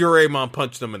wonder Draymond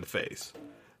punched him in the face.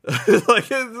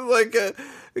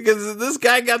 Because this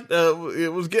guy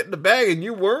it was getting the bag and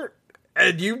you weren't,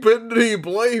 and you put into the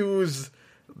play who was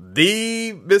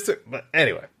the Mr. But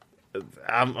anyway,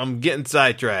 I'm getting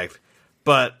sidetracked.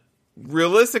 But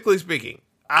realistically speaking,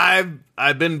 I've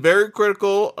been very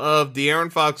critical of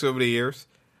De'Aaron Fox over the years.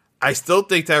 I still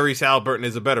think Tyrese Haliburton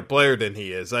is a better player than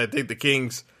he is. I think the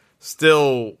Kings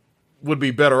still would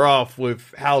be better off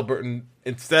with Haliburton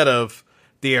instead of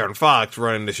De'Aaron Fox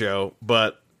running the show.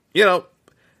 But, you know,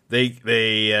 they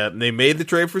made the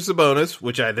trade for Sabonis,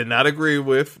 which I did not agree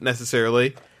with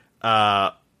necessarily,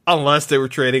 unless they were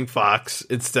trading Fox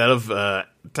instead of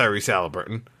Tyrese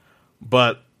Haliburton.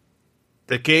 But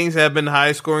the Kings have been the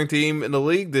highest scoring team in the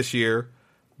league this year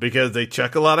because they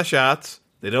chuck a lot of shots.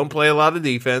 They don't play a lot of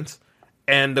defense.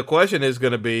 And the question is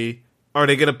going to be, are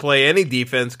they going to play any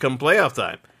defense come playoff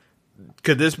time?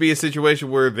 Could this be a situation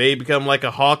where they become like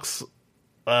a Hawks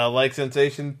like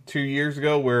sensation 2 years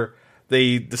ago where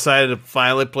they decided to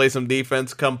finally play some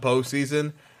defense come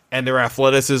postseason and their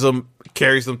athleticism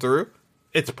carries them through?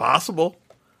 It's possible.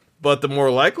 But the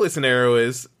more likely scenario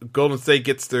is Golden State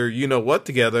gets their you-know-what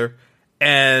together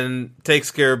and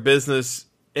takes care of business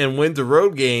and wins a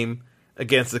road game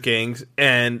against the Kings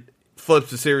and flips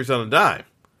the series on a dime.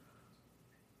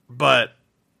 But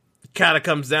it kind of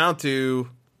comes down to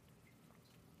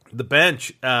the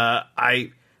bench.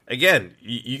 again,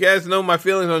 you guys know my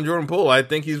feelings on Jordan Poole. I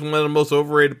think he's one of the most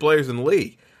overrated players in the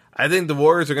league. I think the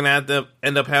Warriors are going to have to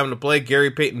end up having to play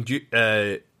Gary Payton.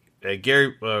 Gary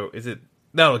Payton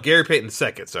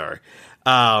II. Sorry,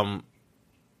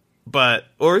 but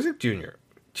or is it Junior?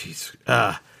 Jeez,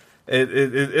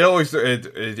 it always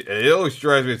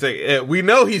drives me to say we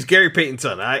know he's Gary Payton's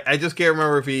son. I just can't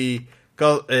remember if he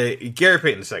called Gary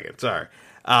Payton II. Sorry,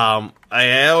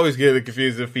 I always get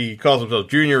confused if he calls himself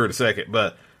Junior or the second.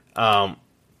 But the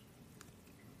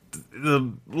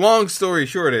long story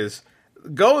short is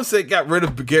Golden State got rid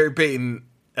of Gary Payton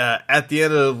at the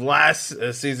end of last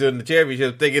season in the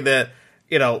championship, thinking that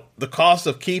the cost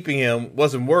of keeping him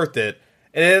wasn't worth it,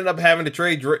 and ended up having to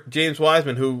trade James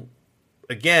Wiseman, who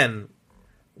again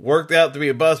worked out to be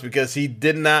a bust because he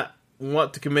did not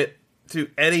want to commit to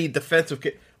any defensive.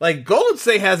 Like Golden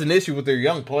State has an issue with their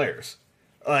young players.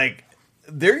 Like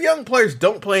their young players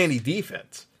don't play any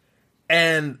defense,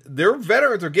 and their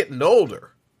veterans are getting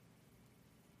older.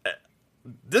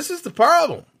 This is the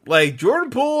problem. Like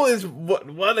Jordan Poole is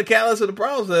one of the catalysts of the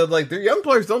problem. Like their young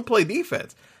players don't play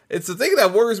defense. It's the thing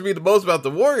that worries me the most about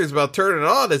the Warriors about turning it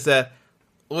on is that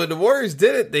when the Warriors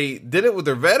did it, they did it with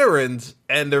their veterans,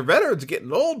 and their veterans are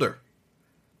getting older.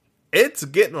 It's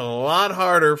getting a lot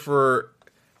harder for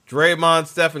Draymond,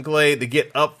 Steph, and Klay to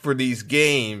get up for these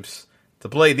games to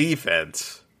play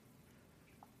defense.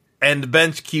 And the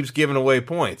bench keeps giving away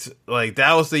points. Like,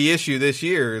 that was the issue this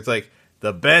year. It's like,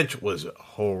 the bench was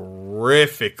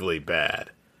horrifically bad.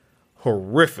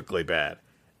 Horrifically bad.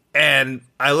 And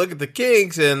I look at the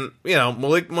Kings, and,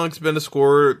 Malik Monk's been a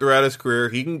scorer throughout his career.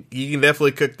 He can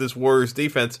definitely cook this Warriors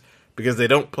defense because they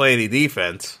don't play any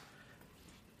defense.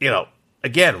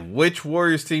 Again, which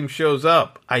Warriors team shows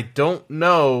up? I don't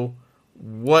know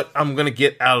what I'm going to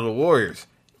get out of the Warriors.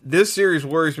 This series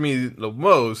worries me the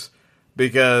most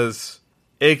because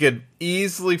it could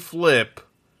easily flip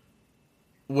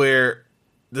where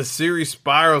the series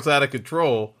spirals out of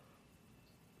control.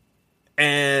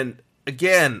 And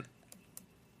again,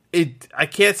 I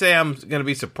can't say I'm going to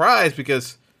be surprised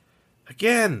because,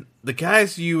 again, the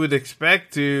guys you would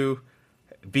expect to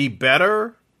be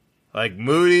better, like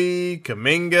Moody,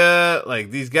 Kuminga,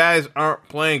 like these guys aren't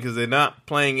playing because they're not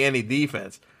playing any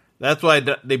defense. That's why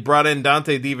they brought in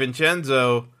Dante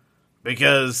DiVincenzo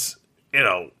because,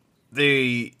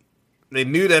 they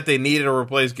knew that they needed to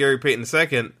replace Gary Payton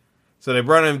II, so they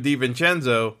brought in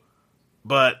DiVincenzo,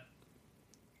 but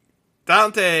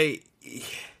Dante,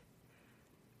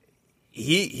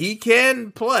 he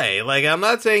can play. Like, I'm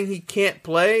not saying he can't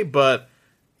play, but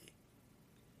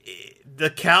the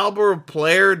caliber of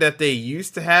player that they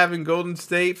used to have in Golden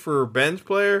State for a bench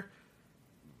player,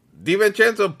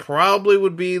 DiVincenzo probably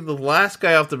would be the last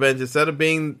guy off the bench instead of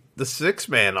being the sixth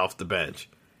man off the bench.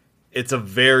 It's a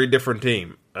very different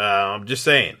team. I'm just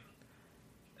saying.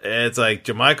 It's like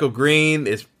JaMychal Green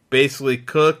is basically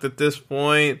cooked at this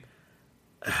point.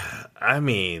 I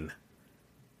mean,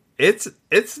 it's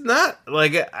not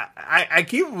like I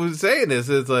keep saying this.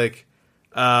 It's like,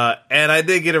 and I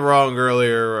did get it wrong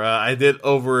earlier. I did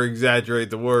over exaggerate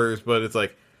the Warriors, but it's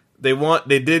like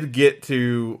they did get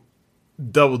to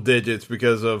double digits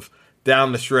because of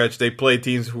down the stretch they played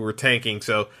teams who were tanking,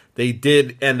 so they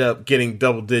did end up getting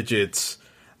double digits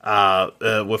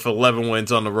with 11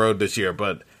 wins on the road this year.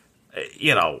 But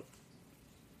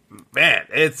man,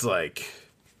 it's like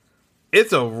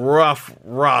it's a rough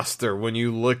roster when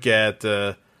you look at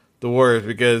the Warriors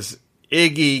because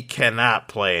Iggy cannot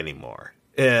play anymore.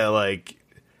 Andre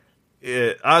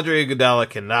Iguodala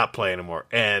cannot play anymore,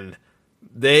 and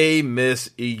they miss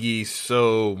Iggy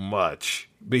so much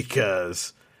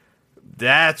because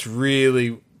that's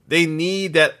really they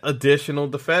need that additional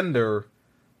defender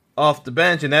off the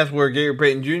bench, and that's where Gary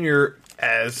Payton Jr.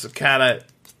 has kind of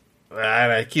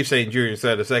I keep saying Jr.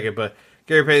 instead of a second, but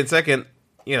Gary Payton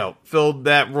II, filled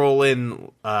that role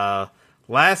in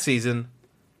last season.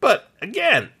 But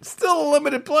again, still a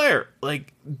limited player.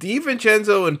 Like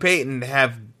DiVincenzo and Payton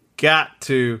have got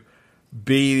to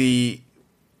be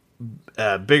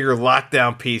the bigger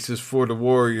lockdown pieces for the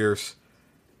Warriors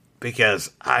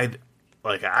because I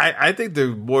think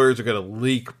the Warriors are going to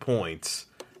leak points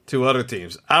to other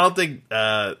teams. I don't think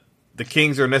the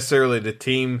Kings are necessarily the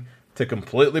team to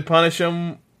completely punish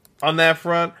them on that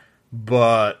front,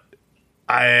 but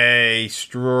I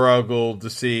struggle to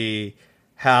see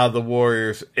how the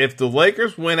Warriors, if the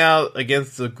Lakers win out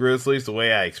against the Grizzlies the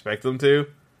way I expect them to,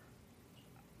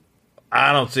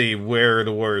 I don't see where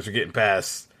the Warriors are getting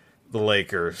past the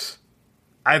Lakers.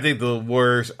 I think the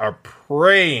Warriors are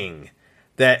praying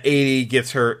that AD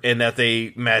gets hurt and that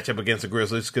they match up against the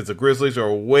Grizzlies because the Grizzlies are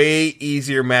a way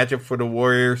easier matchup for the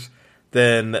Warriors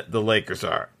than the Lakers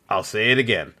are. I'll say it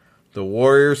again. The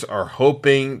Warriors are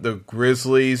hoping the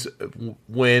Grizzlies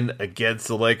win against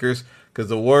the Lakers because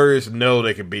the Warriors know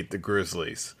they can beat the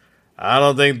Grizzlies. I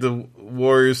don't think the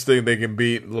Warriors think they can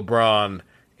beat LeBron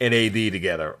and AD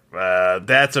together.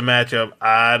 That's a matchup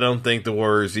I don't think the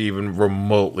Warriors even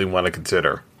remotely want to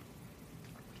consider.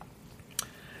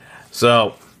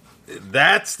 So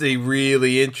that's the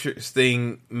really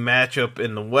interesting matchup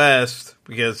in the West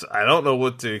because I don't know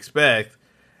what to expect.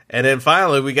 And then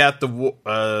finally, we got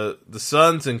the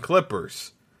Suns and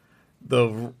Clippers.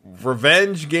 The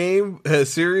revenge game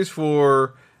series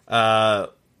for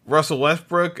Russell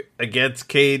Westbrook against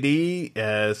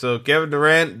KD. So Kevin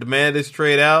Durant demanded his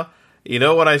trade out. You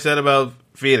know what I said about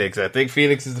Phoenix? I think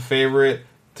Phoenix is the favorite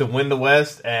to win the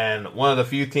West, and one of the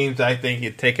few teams I think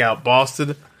could take out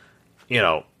Boston. You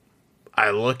know, I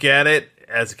look at it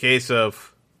as a case of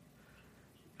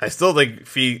I still think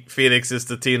Phoenix is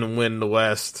the team to win the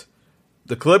West.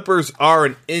 The Clippers are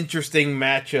an interesting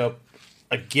matchup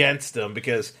against them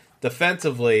because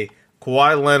defensively,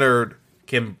 Kawhi Leonard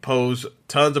can pose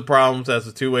tons of problems as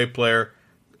a two-way player.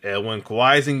 And when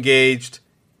Kawhi's engaged,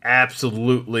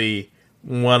 absolutely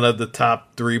one of the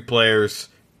top 3 players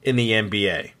in the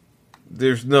NBA.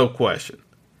 There's no question.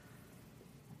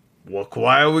 What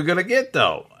Kawhi are we going to get,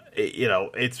 though?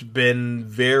 It's been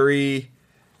very...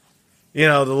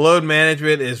 the load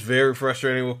management is very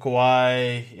frustrating with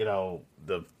Kawhi.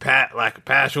 The lack of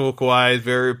passion with Kawhi is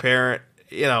very apparent.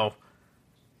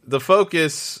 The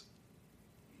focus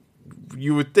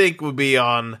you would think would be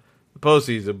on the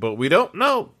postseason, but we don't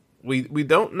know. We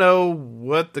don't know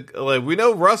what we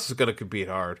know Russ is going to compete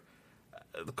hard.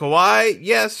 Kawhi,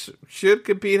 yes, should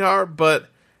compete hard, but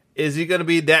is he going to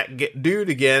be that dude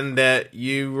again that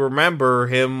you remember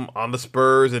him on the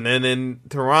Spurs and then in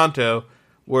Toronto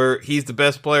where he's the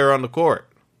best player on the court?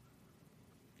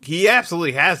 He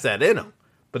absolutely has that in him.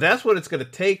 But that's what it's going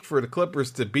to take for the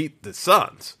Clippers to beat the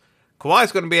Suns.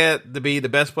 Kawhi's going to be the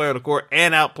best player on the court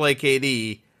and outplay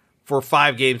KD for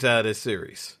 5 games out of this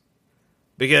series.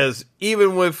 Because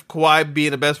even with Kawhi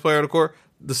being the best player on the court,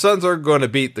 the Suns are going to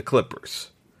beat the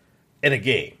Clippers in a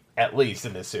game, at least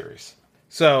in this series.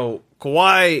 So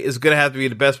Kawhi is going to have to be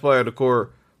the best player on the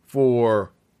court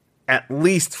for at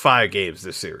least 5 games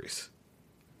this series.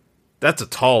 That's a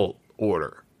tall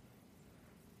order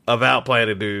of outplaying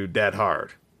a dude that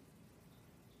hard.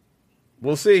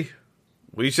 We'll see.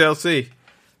 We shall see.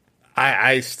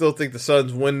 I still think the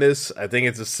Suns win this. I think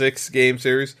it's a 6-game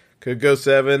series. Could go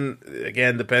 7,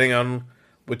 again, depending on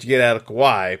what you get out of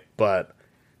Kawhi. But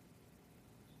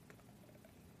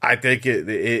I think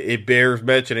it bears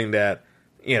mentioning that,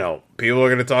 people are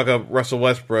going to talk about Russell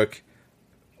Westbrook.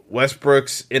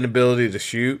 Westbrook's inability to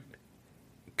shoot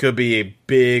could be a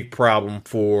big problem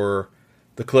for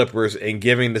the Clippers and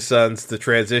giving the Suns the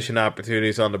transition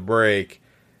opportunities on the break.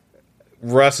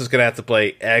 Russ is going to have to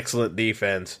play excellent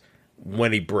defense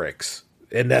when he bricks.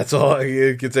 And that's all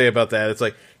you can say about that. It's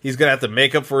like he's going to have to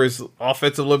make up for his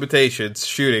offensive limitations,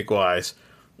 shooting-wise,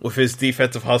 with his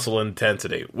defensive hustle and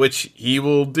intensity, which he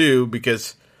will do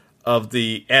because of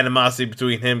the animosity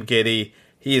between him and KD.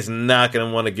 He is not going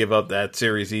to want to give up that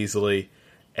series easily.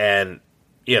 And,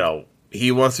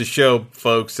 he wants to show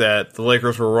folks that the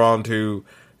Lakers were wrong to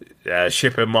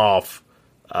ship him off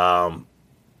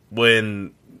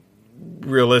when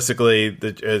realistically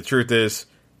the truth is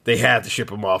they had to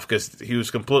ship him off because he was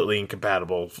completely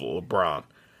incompatible with LeBron.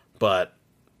 But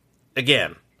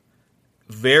again,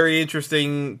 very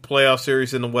interesting playoff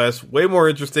series in the West. Way more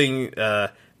interesting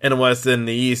in the West than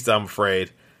the East, I'm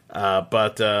afraid.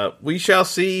 But we shall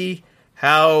see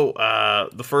how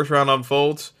the first round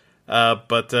unfolds.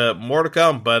 But more to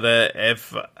come. But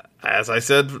if, as I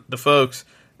said to folks,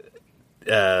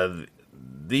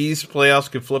 these playoffs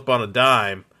could flip on a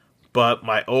dime. But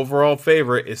my overall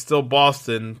favorite is still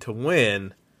Boston to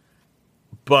win.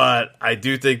 But I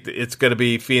do think it's going to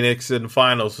be Phoenix in the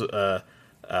finals,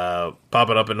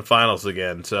 popping up in the finals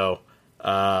again. So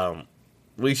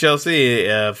we shall see.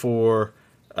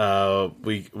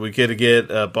 We could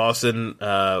get Boston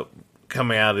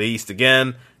coming out of the East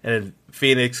again, and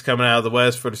Phoenix coming out of the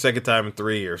West for the second time in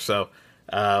 3 years. So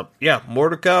more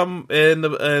to come in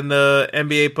the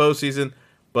NBA postseason.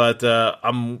 But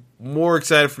I'm more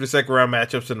excited for the second round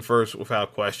matchups than the first,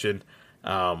 without question.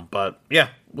 But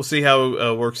we'll see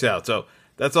how it works out. So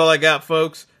that's all I got,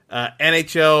 folks.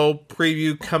 NHL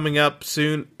preview coming up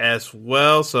soon as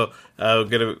well. So we're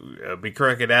going to be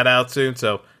cracking that out soon.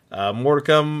 So more to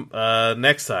come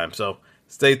next time. So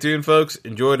stay tuned, folks.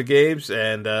 Enjoy the games.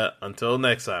 And until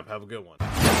next time, have a good one.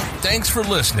 Thanks for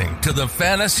listening to the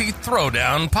Fantasy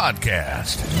Throwdown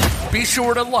Podcast. Be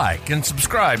sure to like and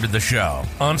subscribe to the show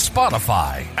on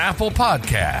Spotify, Apple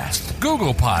Podcast,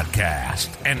 Google Podcast,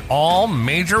 and all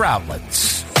major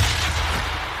outlets.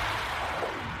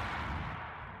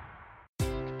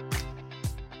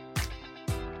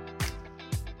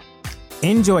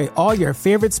 Enjoy all your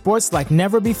favorite sports like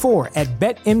never before at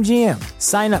BetMGM.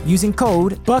 Sign up using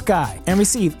code Buckeye and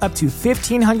receive up to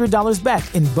 $1,500 back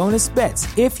in bonus bets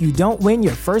if you don't win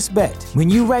your first bet. When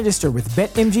you register with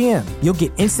BetMGM, you'll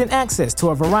get instant access to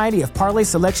a variety of parlay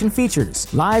selection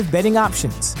features, live betting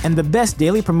options, and the best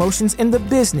daily promotions in the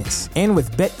business. And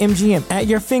with BetMGM at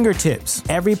your fingertips,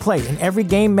 every play and every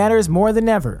game matters more than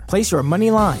ever. Place your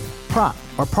money line, prop,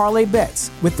 or parlay bets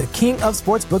with the king of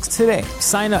sportsbooks today.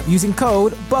 Sign up using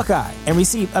code Buckeye and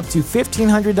receive up to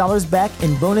 $1,500 back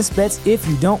in bonus bets if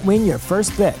you don't win your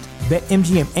first bet.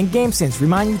 BetMGM and GameSense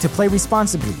remind you to play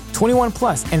responsibly. 21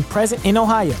 plus and present in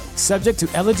Ohio, subject to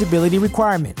eligibility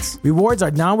requirements. Rewards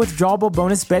are non-withdrawable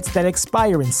bonus bets that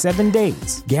expire in 7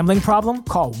 days. Gambling problem?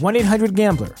 Call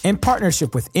 1-800-GAMBLER. In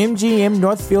partnership with MGM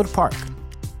Northfield Park.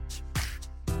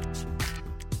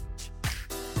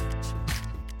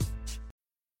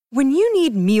 When you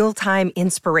need mealtime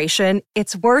inspiration,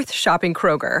 it's worth shopping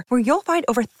Kroger, where you'll find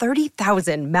over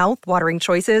 30,000 mouth-watering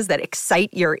choices that excite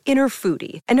your inner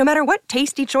foodie. And no matter what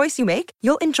tasty choice you make,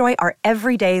 you'll enjoy our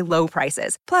everyday low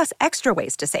prices, plus extra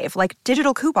ways to save, like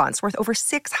digital coupons worth over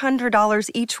 $600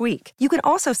 each week. You can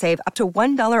also save up to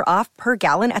 $1 off per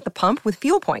gallon at the pump with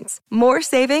fuel points. More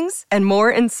savings and more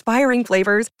inspiring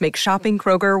flavors make shopping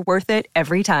Kroger worth it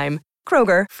every time.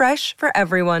 Kroger, fresh for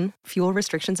everyone. Fuel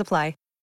restrictions apply.